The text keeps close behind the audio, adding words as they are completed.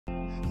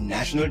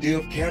National Day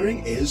of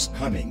Caring is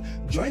coming.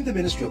 Join the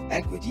Ministry of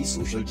Equity,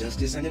 Social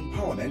Justice and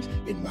Empowerment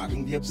in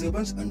marking the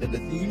observance under the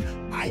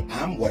theme, I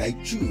am what I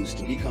choose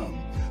to become.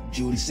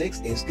 June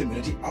 6th is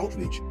Community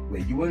Outreach, where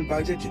you are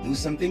invited to do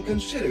something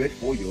considerate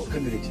for your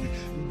community.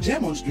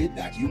 Demonstrate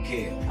that you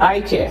care.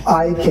 I care.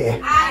 I care.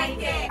 I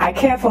care. I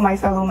care for my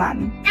fellow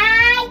man.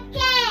 I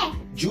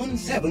care. June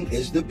 7th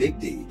is the big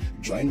day.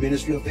 Join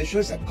ministry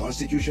officials at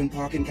Constitution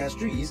Park in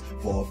Castries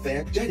for a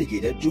fair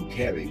dedicated to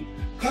caring.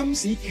 Come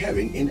see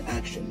caring in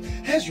action.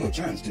 Here's your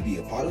chance to be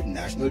a part of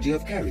National Day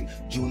of Caring,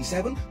 June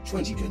 7,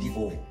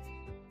 2024.